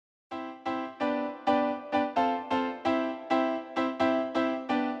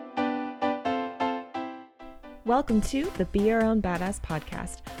Welcome to the Be Your Own Badass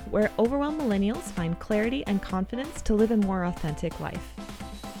podcast, where overwhelmed millennials find clarity and confidence to live a more authentic life.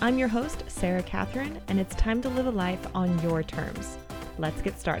 I'm your host, Sarah Catherine, and it's time to live a life on your terms. Let's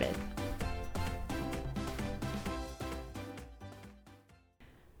get started.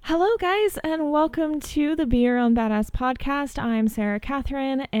 Hello, guys, and welcome to the Be Your Own Badass podcast. I'm Sarah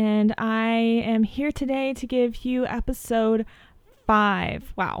Catherine, and I am here today to give you episode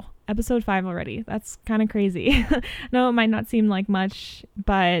 5. Wow. Episode 5 already. That's kind of crazy. No, it might not seem like much,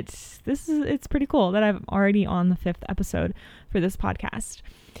 but it's pretty cool that I'm already on the 5th episode for this podcast.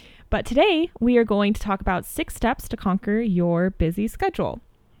 But today we are going to talk about 6 steps to conquer your busy schedule.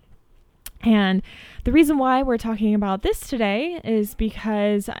 And the reason why we're talking about this today is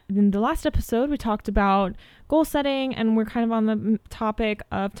because in the last episode we talked about goal setting, and we're kind of on the topic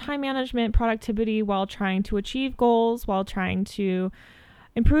of time management, productivity while trying to achieve goals, while trying to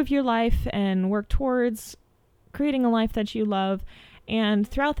improve your life and work towards creating a life that you love. And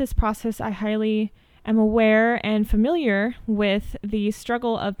throughout this process, I highly am aware and familiar with the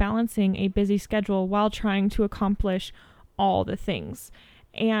struggle of balancing a busy schedule while trying to accomplish all the things.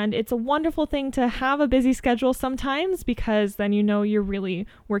 And it's a wonderful thing to have a busy schedule sometimes, because then you know you're really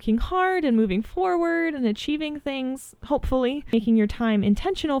working hard and moving forward and achieving things, hopefully making your time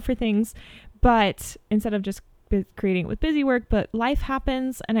intentional for things, but instead of just creating it with busy work. But life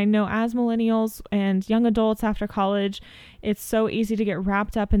happens, and I know as millennials and young adults after college, it's so easy to get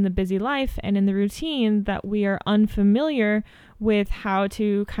wrapped up in the busy life and in the routine that we are unfamiliar with how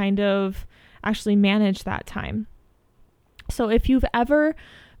to kind of actually manage that time. So if you've ever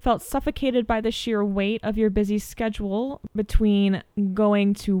felt suffocated by the sheer weight of your busy schedule between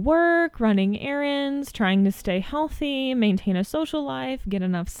going to work, running errands, trying to stay healthy, maintain a social life, get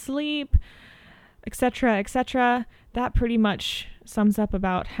enough sleep, etc., that pretty much sums up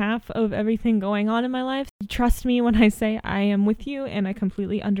about half of everything going on in my life. Trust me when I say I am with you and I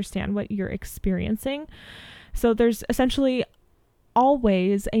completely understand what you're experiencing. So there's essentially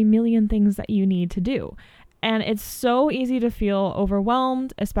always a million things that you need to do. And it's so easy to feel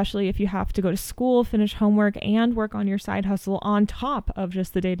overwhelmed, especially if you have to go to school, finish homework, and work on your side hustle on top of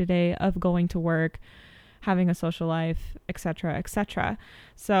just the day-to-day of going to work, having a social life, etc.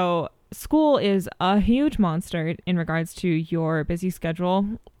 So school is a huge monster in regards to your busy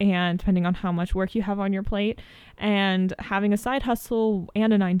schedule, and depending on how much work you have on your plate. And having a side hustle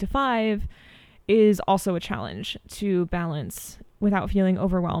and a 9-to-5 is also a challenge to balance without feeling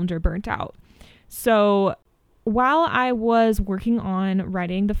overwhelmed or burnt out. So while I was working on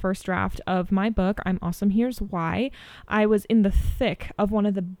writing the first draft of my book, I'm Awesome, Here's Why, I was in the thick of one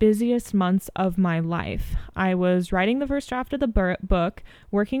of the busiest months of my life. I was writing the first draft of the book,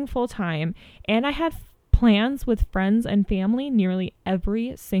 working full time, and I had plans with friends and family nearly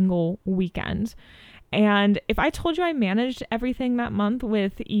every single weekend. And if I told you I managed everything that month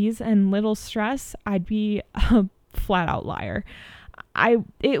with ease and little stress, I'd be a flat out liar.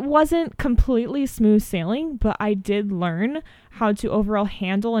 It wasn't completely smooth sailing, but I did learn how to overall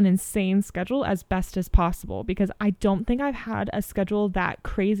handle an insane schedule as best as possible, because I don't think I've had a schedule that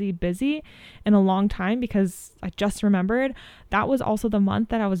crazy busy in a long time, because I just remembered that was also the month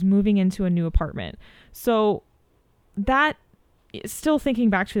that I was moving into a new apartment. So that, still thinking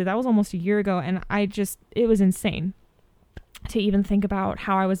back to it, that was almost a year ago, and it was insane to even think about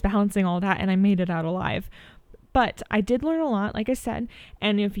how I was balancing all that, and I made it out alive. But I did learn a lot, like I said,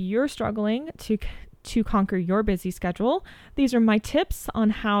 and if you're struggling to conquer your busy schedule, these are my tips on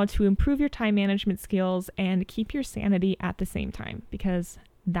how to improve your time management skills and keep your sanity at the same time, because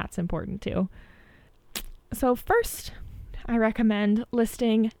that's important too. So first, I recommend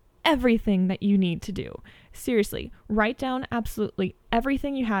listing everything that you need to do. Seriously, write down absolutely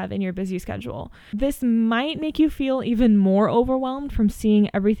everything you have in your busy schedule. This might make you feel even more overwhelmed from seeing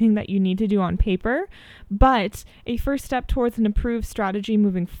everything that you need to do on paper, but a first step towards an improved strategy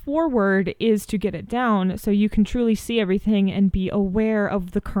moving forward is to get it down so you can truly see everything and be aware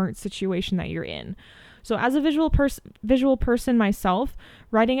of the current situation that you're in. So as a visual person myself,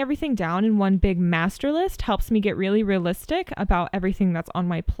 writing everything down in one big master list helps me get really realistic about everything that's on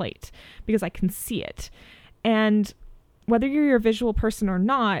my plate, because I can see it. And whether you're a visual person or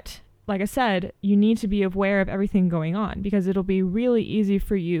not, like I said, you need to be aware of everything going on, because it'll be really easy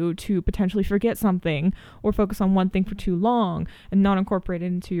for you to potentially forget something or focus on one thing for too long and not incorporate it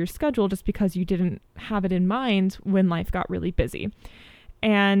into your schedule just because you didn't have it in mind when life got really busy.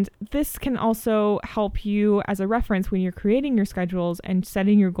 And this can also help you as a reference when you're creating your schedules and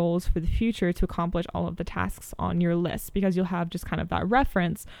setting your goals for the future to accomplish all of the tasks on your list, because you'll have just kind of that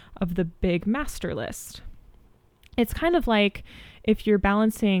reference of the big master list. It's kind of like if you're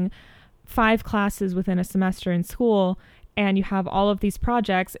balancing 5 classes within a semester in school and you have all of these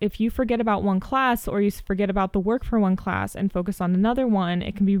projects, if you forget about one class or you forget about the work for one class and focus on another one,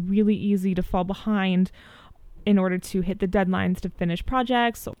 it can be really easy to fall behind in order to hit the deadlines to finish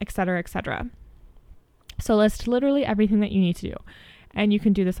projects, etc., etc. So list literally everything that you need to do. And you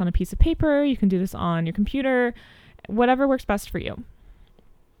can do this on a piece of paper, you can do this on your computer, whatever works best for you.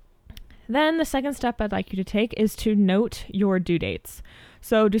 Then the second step I'd like you to take is to note your due dates.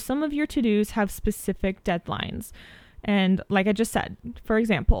 So do some of your to-dos have specific deadlines? And like I just said, for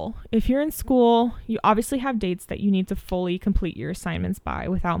example, if you're in school, you obviously have dates that you need to fully complete your assignments by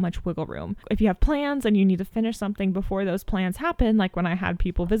without much wiggle room. If you have plans and you need to finish something before those plans happen, like when I had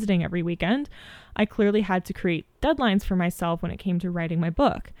people visiting every weekend, I clearly had to create deadlines for myself when it came to writing my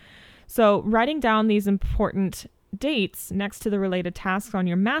book. So writing down these important dates next to the related tasks on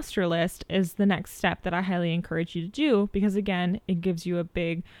your master list is the next step that I highly encourage you to do, because again, it gives you a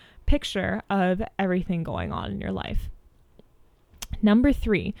big picture of everything going on in your life. Number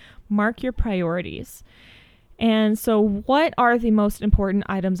 3, mark your priorities. And so what are the most important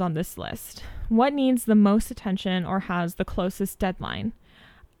items on this list? What needs the most attention or has the closest deadline?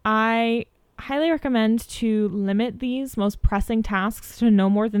 I highly recommend to limit these most pressing tasks to no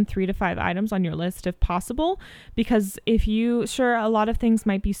more than 3 to 5 items on your list if possible, because a lot of things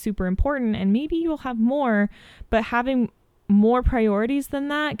might be super important and maybe you'll have more, but having more priorities than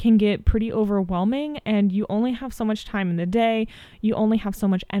that can get pretty overwhelming, and you only have so much time in the day. You only have so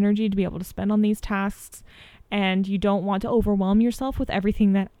much energy to be able to spend on these tasks, and you don't want to overwhelm yourself with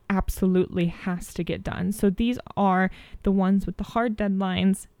everything that absolutely has to get done. So these are the ones with the hard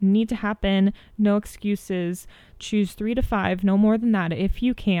deadlines, need to happen, no excuses. Choose 3 to 5, no more than that if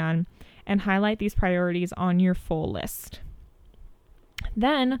you can, and highlight these priorities on your full list.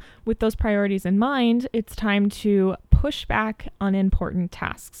 Then, with those priorities in mind, it's time to push back unimportant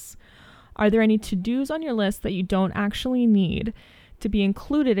tasks. Are there any to-dos on your list that you don't actually need to be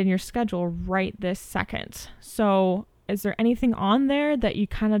included in your schedule right this second? So, is there anything on there that you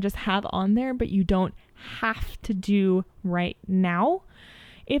kind of just have on there, but you don't have to do right now?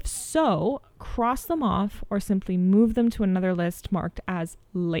 If so, cross them off or simply move them to another list marked as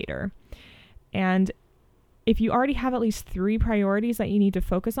later. And if you already have at least 3 priorities that you need to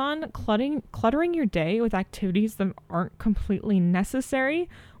focus on, cluttering your day with activities that aren't completely necessary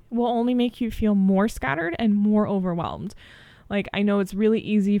will only make you feel more scattered and more overwhelmed. Like, I know it's really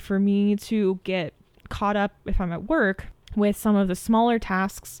easy for me to get caught up if I'm at work with some of the smaller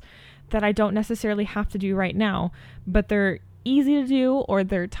tasks that I don't necessarily have to do right now, but they're easy to do or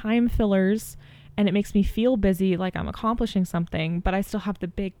they're time fillers, and it makes me feel busy, like I'm accomplishing something, but I still have the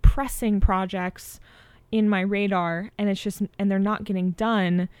big pressing projects in my radar, and they're not getting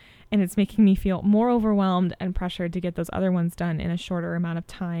done, and it's making me feel more overwhelmed and pressured to get those other ones done in a shorter amount of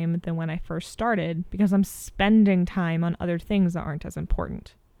time than when I first started, because I'm spending time on other things that aren't as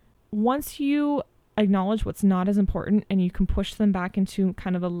important. Once you acknowledge what's not as important and you can push them back into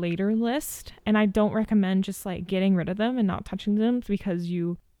kind of a later list, and I don't recommend just like getting rid of them and not touching them, because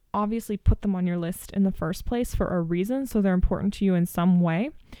you obviously put them on your list in the first place for a reason, so they're important to you in some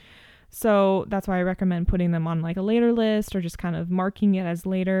way. So that's why I recommend putting them on like a later list, or just kind of marking it as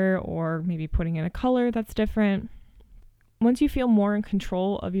later, or maybe putting in a color that's different. Once you feel more in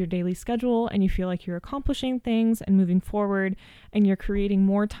control of your daily schedule and you feel like you're accomplishing things and moving forward and you're creating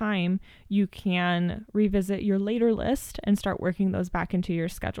more time, you can revisit your later list and start working those back into your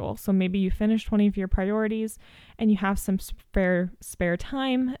schedule. So maybe you finished one of your priorities and you have some spare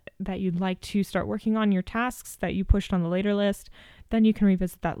time that you'd like to start working on your tasks that you pushed on the later list. Then you can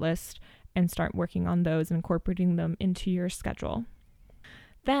revisit that list and start working on those and incorporating them into your schedule.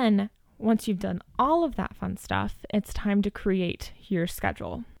 Then, once you've done all of that fun stuff, it's time to create your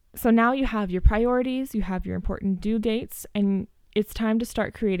schedule. So now you have your priorities, you have your important due dates, and it's time to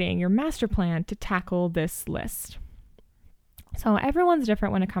start creating your master plan to tackle this list. So everyone's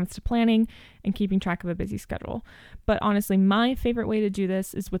different when it comes to planning and keeping track of a busy schedule. But honestly, my favorite way to do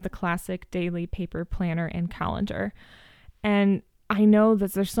this is with the classic daily paper planner and calendar. And I know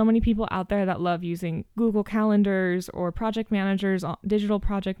that there's so many people out there that love using Google Calendars or project managers, digital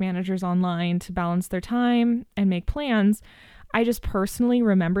project managers online to balance their time and make plans. I just personally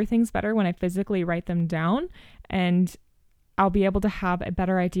remember things better when I physically write them down, and I'll be able to have a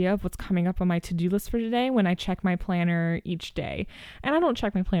better idea of what's coming up on my to-do list for today when I check my planner each day. And I don't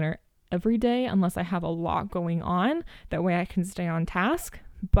check my planner every day unless I have a lot going on. That way I can stay on task,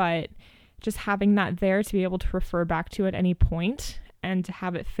 but just having that there to be able to refer back to at any point and to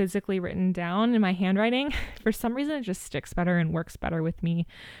have it physically written down in my handwriting, for some reason it just sticks better and works better with me.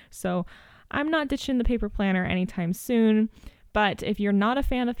 So I'm not ditching the paper planner anytime soon, But if you're not a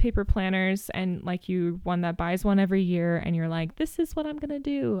fan of paper planners and like you one that buys one every year and you're like, this is what I'm going to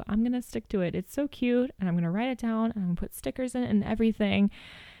do, I'm going to stick to it, it's so cute, and I'm going to write it down and I'm going to put stickers in it and everything,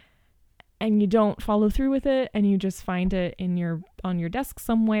 and you don't follow through with it and you just find it on your desk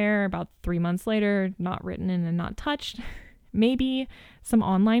somewhere about 3 months later, not written in and not touched, maybe some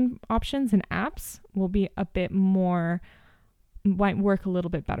online options and apps will be might work a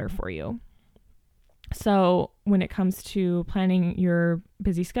little bit better for you. So when it comes to planning your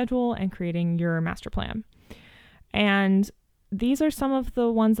busy schedule and creating your master plan. And these are some of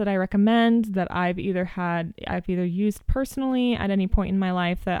the ones that I recommend that I've either used personally at any point in my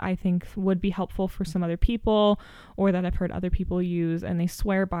life that I think would be helpful for some other people, or that I've heard other people use and they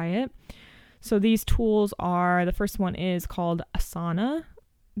swear by it. So these tools are, the first one is called Asana.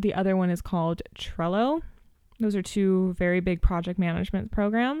 The other one is called Trello. Those are two very big project management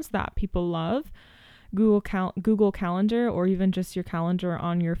programs that people love. Google Calendar, or even just your calendar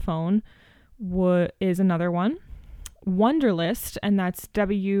on your phone, is another one. Wunderlist, and that's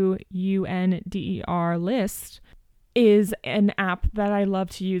WUNDER list, is an app that I love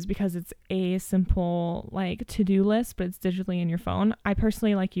to use because it's a simple like to-do list, but it's digitally in your phone. I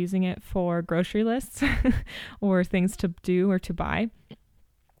personally like using it for grocery lists or things to do or to buy,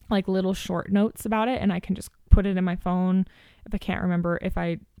 like little short notes about it, and I can just put it in my phone. If I can't remember, if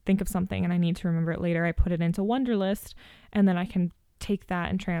I think of something and I need to remember it later, I put it into Wunderlist, and then I can take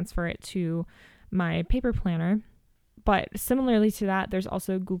that and transfer it to my paper planner. But similarly to that, there's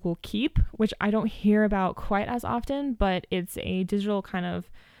also Google Keep, which I don't hear about quite as often, but it's a digital kind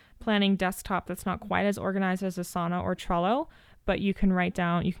of planning desktop that's not quite as organized as Asana or Trello, but you can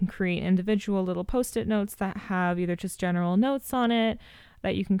create individual little Post-it notes that have either just general notes on it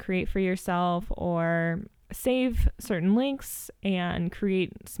that you can create for yourself, or save certain links and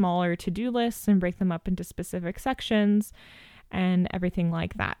create smaller to-do lists and break them up into specific sections and everything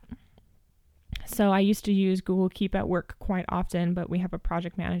like that. So I used to use Google Keep at work quite often, but we have a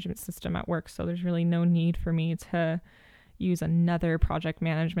project management system at work, so there's really no need for me to use another project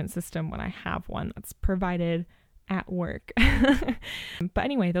management system when I have one that's provided at work. But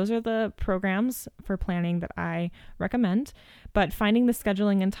anyway, those are the programs for planning that I recommend. But finding the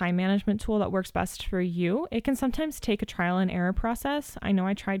scheduling and time management tool that works best for you, it can sometimes take a trial and error process. I know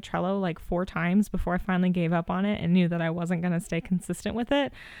I tried Trello like 4 times before I finally gave up on it and knew that I wasn't going to stay consistent with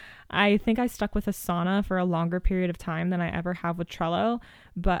it. I think I stuck with Asana for a longer period of time than I ever have with Trello.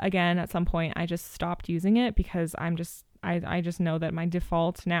 But again, at some point I just stopped using it because I just know that my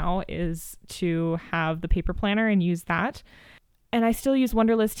default now is to have the paper planner and use that. And I still use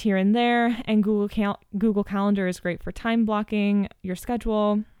Wunderlist here and there, and Google Calendar is great for time blocking your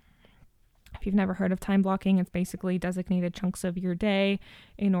schedule. If you've never heard of time blocking, it's basically designated chunks of your day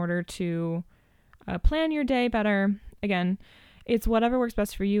in order to plan your day better. Again, it's whatever works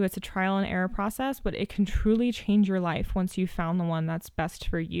best for you. It's a trial and error process, but it can truly change your life once you've found the one that's best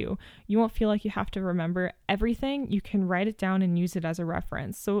for you. You won't feel like you have to remember everything. You can write it down and use it as a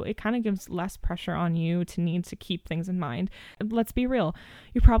reference. So it kind of gives less pressure on you to need to keep things in mind. Let's be real.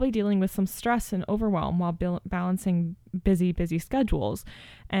 You're probably dealing with some stress and overwhelm while balancing busy schedules.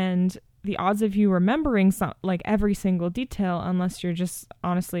 And the odds of you remembering like every single detail, unless you're just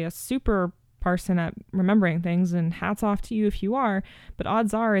honestly a super person at remembering things, and hats off to you if you are, but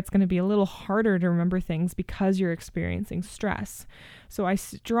odds are it's going to be a little harder to remember things because you're experiencing stress. So I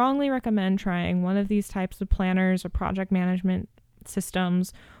strongly recommend trying one of these types of planners or project management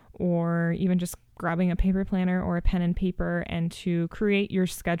systems, or even just grabbing a paper planner or a pen and paper, and to create your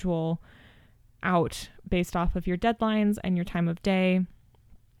schedule out based off of your deadlines and your time of day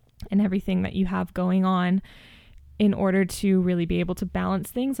and everything that you have going on, in order to really be able to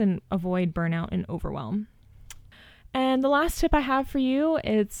balance things and avoid burnout and overwhelm. And the last tip I have for you,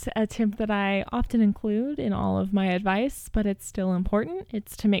 it's a tip that I often include in all of my advice, but it's still important.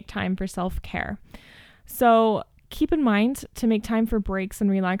 It's to make time for self-care. So keep in mind to make time for breaks and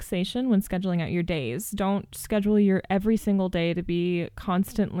relaxation when scheduling out your days. Don't schedule your every single day to be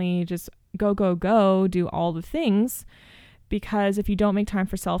constantly just go, do all the things. Because if you don't make time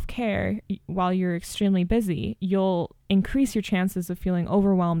for self-care while you're extremely busy, you'll increase your chances of feeling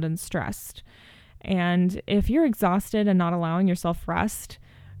overwhelmed and stressed. And if you're exhausted and not allowing yourself rest,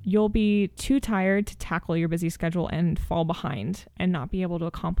 you'll be too tired to tackle your busy schedule and fall behind and not be able to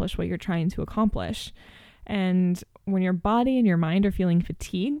accomplish what you're trying to accomplish. And when your body and your mind are feeling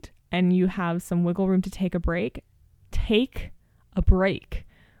fatigued and you have some wiggle room to take a break, take a break.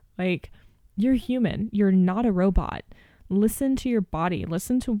 Like, you're human. You're not a robot. Listen to your body.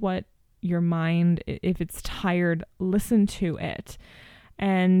 Listen to what your mind, if it's tired, listen to it.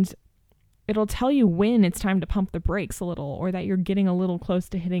 And It'll tell you when it's time to pump the brakes a little, or that you're getting a little close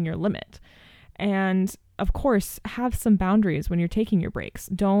to hitting your limit. And of course, have some boundaries when you're taking your breaks.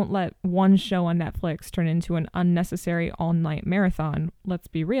 Don't let one show on Netflix turn into an unnecessary all-night marathon. Let's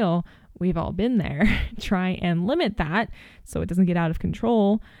be real, we've all been there. Try and limit that so it doesn't get out of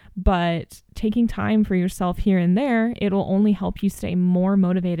control. But taking time for yourself here and there, it'll only help you stay more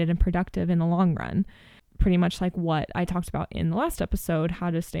motivated and productive in the long run. Pretty much like what I talked about in the last episode,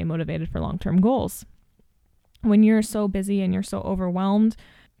 how to stay motivated for long-term goals. When you're so busy and you're so overwhelmed,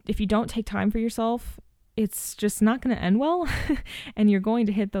 if you don't take time for yourself, it's just not going to end well. And you're going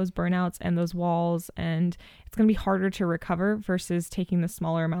to hit those burnouts and those walls, and it's going to be harder to recover versus taking the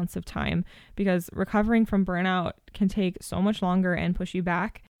smaller amounts of time, because recovering from burnout can take so much longer and push you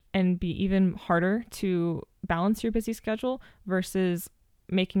back and be even harder to balance your busy schedule versus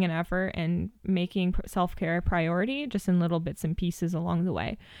making an effort and making self-care a priority just in little bits and pieces along the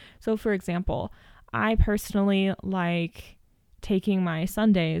way. So for example, I personally like taking my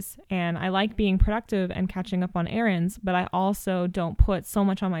Sundays, and I like being productive and catching up on errands, but I also don't put so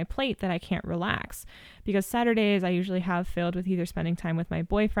much on my plate that I can't relax, because Saturdays I usually have filled with either spending time with my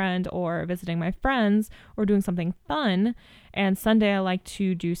boyfriend or visiting my friends or doing something fun. And Sunday I like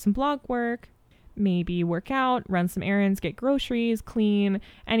to do some blog work, maybe work out, run some errands, get groceries, clean,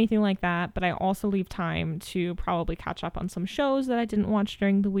 anything like that. But I also leave time to probably catch up on some shows that I didn't watch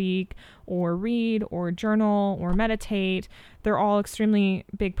during the week, or read, or journal, or meditate. They're all extremely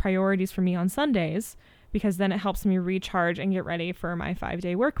big priorities for me on Sundays, because then it helps me recharge and get ready for my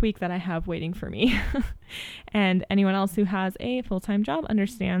 5-day work week that I have waiting for me. And anyone else who has a full-time job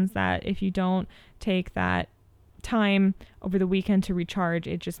understands that if you don't take that time over the weekend to recharge,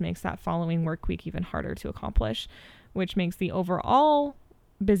 it just makes that following work week even harder to accomplish, which makes the overall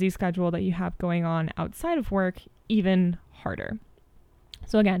busy schedule that you have going on outside of work even harder.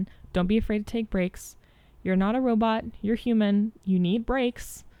 So again, don't be afraid to take breaks. You're not a robot. You're human. You need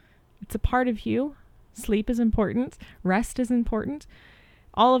breaks. It's a part of you. Sleep is important. Rest is important.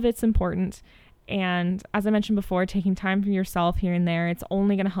 All of it's important. And as I mentioned before, taking time for yourself here and there, it's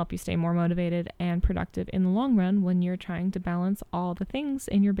only going to help you stay more motivated and productive in the long run when you're trying to balance all the things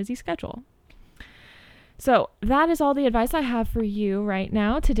in your busy schedule. So that is all the advice I have for you right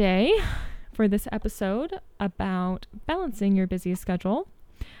now today for this episode about balancing your busy schedule.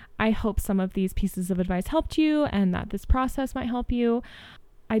 I hope some of these pieces of advice helped you and that this process might help you.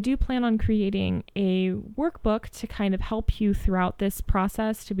 I do plan on creating a workbook to kind of help you throughout this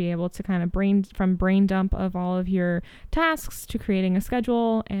process, to be able to kind of brain dump of all of your tasks to creating a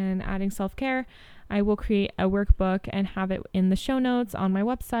schedule and adding self-care. I will create a workbook and have it in the show notes on my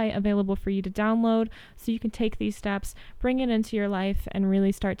website available for you to download, so you can take these steps, bring it into your life, and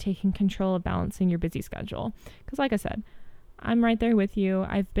really start taking control of balancing your busy schedule. Because like I said, I'm right there with you.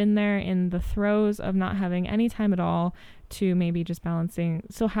 I've been there in the throes of not having any time at all, to maybe just balancing,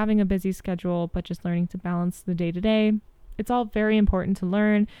 so having a busy schedule, but just learning to balance the day-to-day. It's all very important to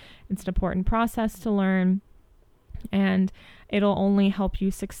learn. It's an important process to learn, and it'll only help you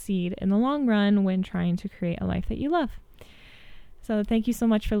succeed in the long run when trying to create a life that you love. So thank you so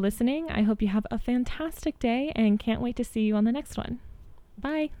much for listening. I hope you have a fantastic day and can't wait to see you on the next one.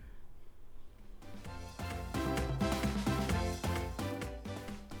 Bye.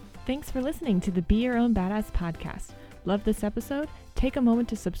 Thanks for listening to the Be Your Own Badass podcast. Love this episode? Take a moment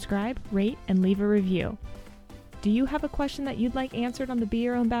to subscribe, rate, and leave a review. Do you have a question that you'd like answered on the Be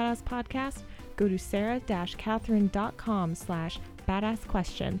Your Own Badass podcast? Go to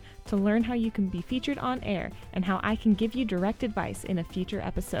sarah-catherine.com/badassquestion to learn how you can be featured on air and how I can give you direct advice in a future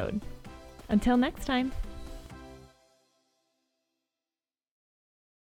episode. Until next time.